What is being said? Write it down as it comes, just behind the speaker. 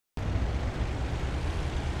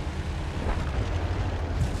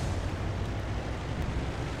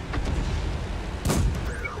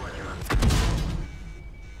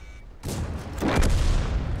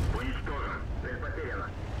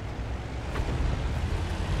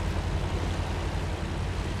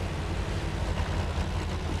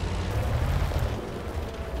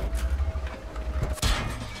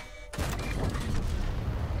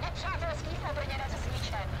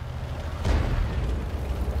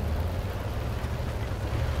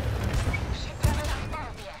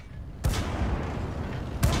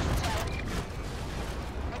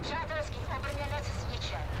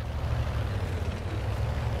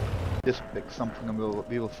this like something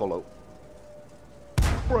we will follow.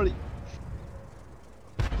 Ready.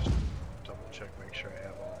 Double check, make sure I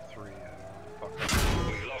have all three. Fuck. We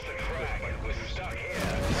lost the track. We're stuck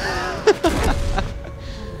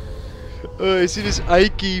here. You see this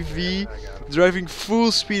Ike V driving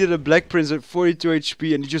full speed at a Black Prince at 42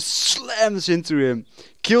 HP and he just slams into him.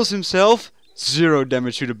 Kills himself, 0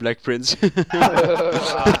 damage to the Black Prince.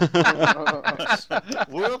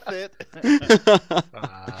 Worth it.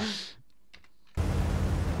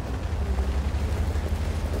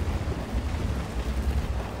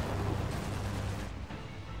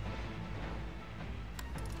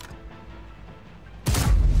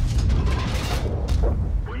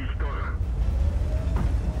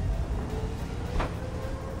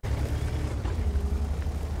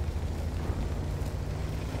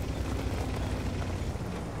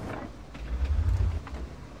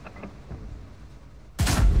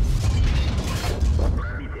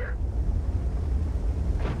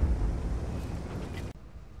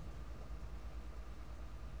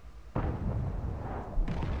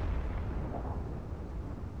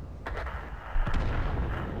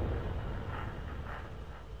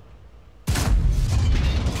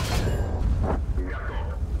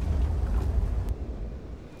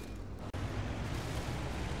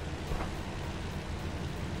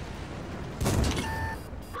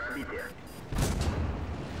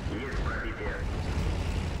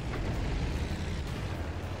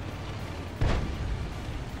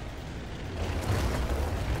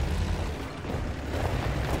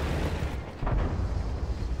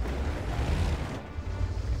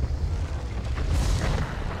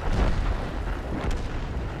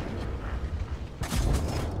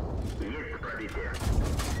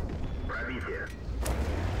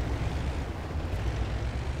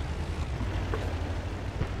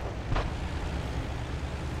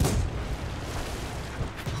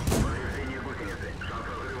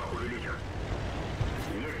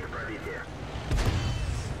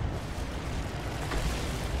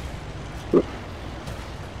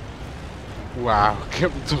 Wauw, ik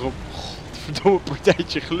heb hem toch op godverdomme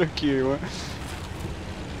partijtje geluk hier, jongen.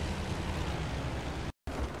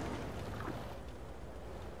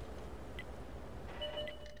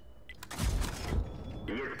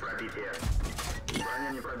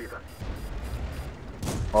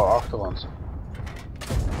 Oh, achter ons.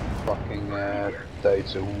 Fucking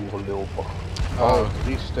Duitse hoerenloper. Oh,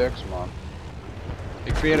 3 stuks, man.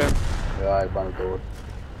 Ik veer hem. Ja, ik ben het dood.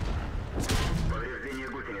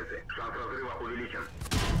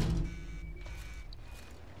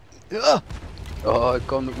 Ja. Oh, ik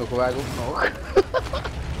kan ook nog weg, ook nog.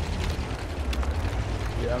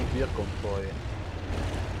 Die M4 komt voor je.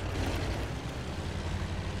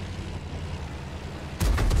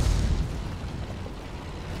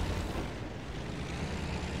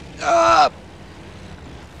 Ah!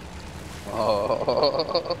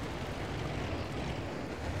 Oh.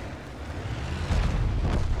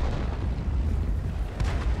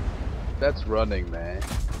 That's running, man.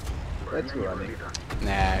 That's running.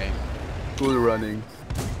 Nee. Cool running.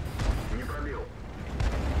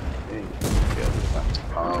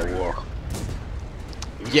 Oh, wow.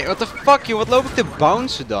 Yeah, what the fuck, joh? Wat loop ik te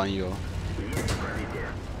bouncen dan, joh?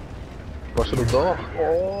 Was er nog door?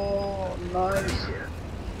 Oh, nice.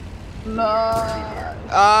 Nice.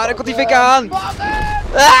 Ah, daar komt die fik aan!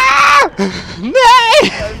 Ah!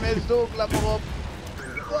 Nee! Hij mist ook, let maar op.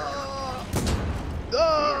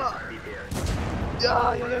 Ah!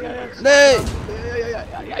 Ja, ja, ja, ja, ja. Nee!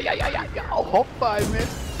 Ja, oh, hoppa, hij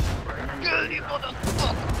mist. Kill die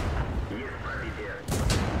motherfucker.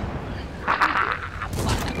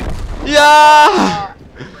 Ja!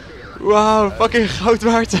 Wauw, fucking goud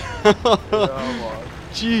waard. Ja, man.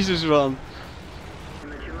 Jezus, man.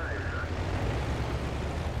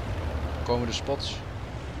 Komen de spots?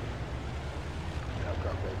 Ja, ik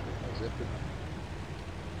kan even gaan zitten.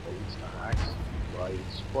 Iets naar rechts. Waar je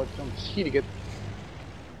het spot dan schiet ik het.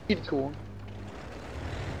 Schiet het gewoon.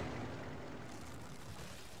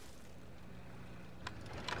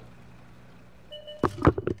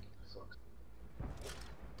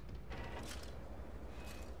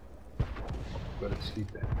 Ik wil het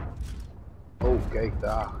schieten. Oh, kijk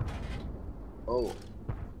daar. Oh.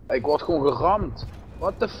 Ik word gewoon geramd.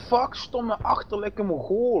 What the fuck, stomme achterlijke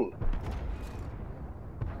Mongool.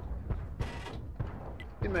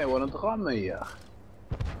 Die mij wordt aan het rammen hier.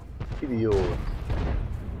 Idioot.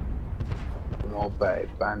 Kom op bij,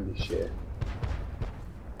 bandje.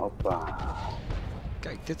 Hoppa.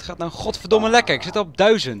 Kijk, dit gaat nou godverdomme lekker. Ik zit op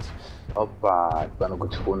 1000. Hoppa, ik ben ook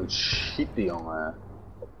het gewoon een schieten, jongen.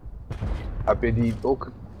 Heb je die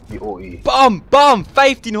ook, die OI? Bam, bam,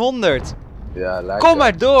 1500. Ja, lekker. Kom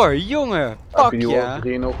maar door, jongen! Heb Pak je die ja!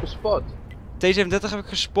 Wolverine ook gespot? T37 heb ik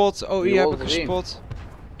gespot, OI Die heb ik Wolverine. gespot.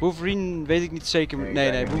 Wolverine weet ik niet zeker. Nee, Nee,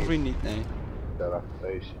 ik nee, denk Wolverine niet, nee. Ja, dat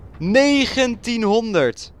feestje.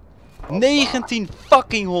 1900! 19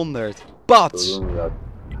 fucking 100! Zo Bats! doen we dat.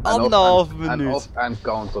 Anderhalve En minuut. of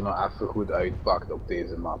Encounter nou even goed uitpakt op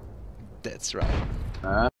deze map. That's right.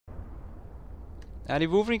 Huh? Ja, die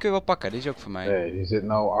Wolverine kun je wel pakken, die is ook voor mij. Nee, die zit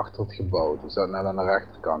nou achter het gebouw. Die staat net aan de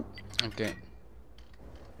rechterkant. Oké.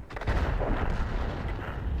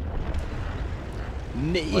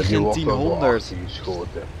 Maar die wordt wel door 1900! 18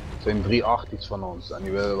 geschoten. Het zijn 3 achties van ons en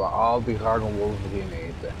die willen we altijd graag een Wolverine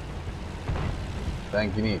eten.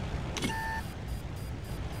 Denk je niet?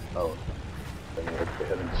 Oh, ik ben hier op de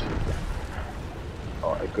hidden shooten.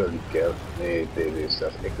 Oh, ik wil die kill. Nee, deze is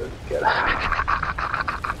dat. Ik wil die kill.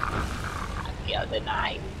 Kill the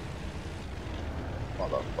knife.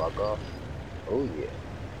 Motherfucker. Oh yeah.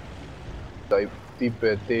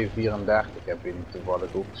 Type T34 heb je niet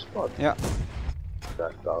toevallig ook gespot. Ja. Ga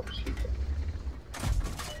ik daar verschieten.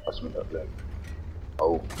 Als me dat lukt.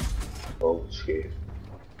 Oh. Oh, scheef.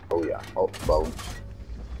 Oh ja. Oh, bounce.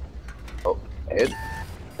 Oh, hit.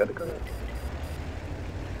 Kan ik erin?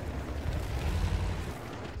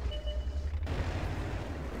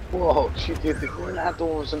 Wow, shit, je zit er net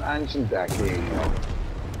over zijn engine deck heen, joh.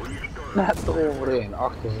 Net eroverheen,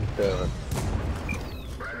 achter zijn turret.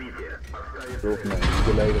 Geloof me, die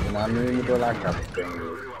geleden van hem, nu moet wel lekker hebben springen.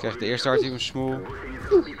 Ik krijg de eerste artie op een smoel.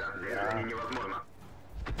 Ja.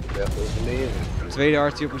 Ik werd overleven. Tweede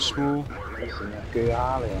artie op een smoel. Dat kun je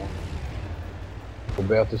halen, joh.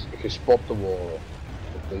 Probeer dus gespot te worden.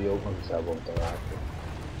 Dat wil je ook nog eens hebben om te raken.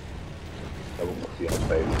 Ik heb ook nog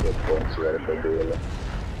 450 points waar ik wil delen.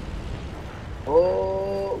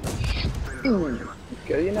 Oh,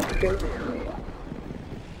 kill je net gekeken? Nee.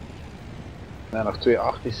 Nee, nog 2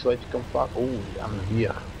 achties wat je kan pakken. Oeh, ja, maar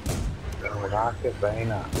 4. Kan we raken,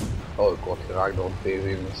 bijna. Oh, ik word geraakt door een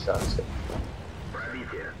T67.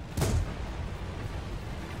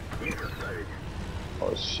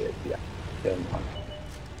 Oh shit, ja. Ja man.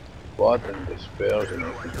 Wat een dispersion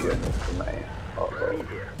heeft die gun voor mij. Oh oh.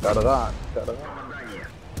 Ga eraan, ga eraan.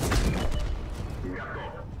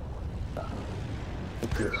 Ja.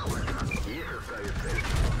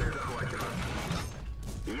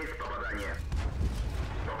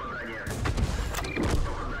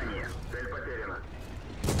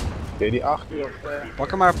 Kun je die achter of Pak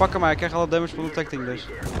hem maar, ik krijg alle damage protecting dus.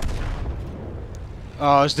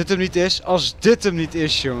 Oh, als dit hem niet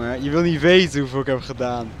is, jongen. Je wil niet weten hoeveel ik heb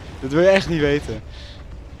gedaan. Dat wil je echt niet weten.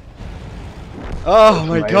 Oh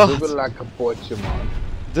my god. Dit is ook god. een lekker potje man.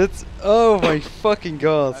 Dit, oh my fucking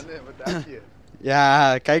god. Ja, nee, wat denk je?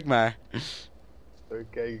 Ja, kijk maar. Zo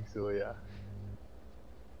kijk ik zo, ja.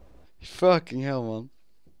 Fucking hell man.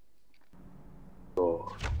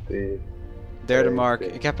 Oh, dit. Derde mark,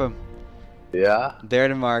 ik heb hem. Ja?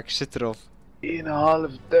 Derde mark, zit erop. 1.500.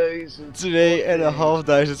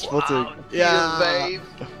 2.500 spotting. Wow, Ja.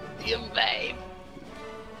 Die vijf.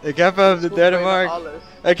 Ik heb hem, de derde Bijna mark. alles.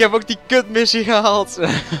 Ik heb ook die kut missie gehaald.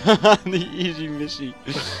 Die easy missie.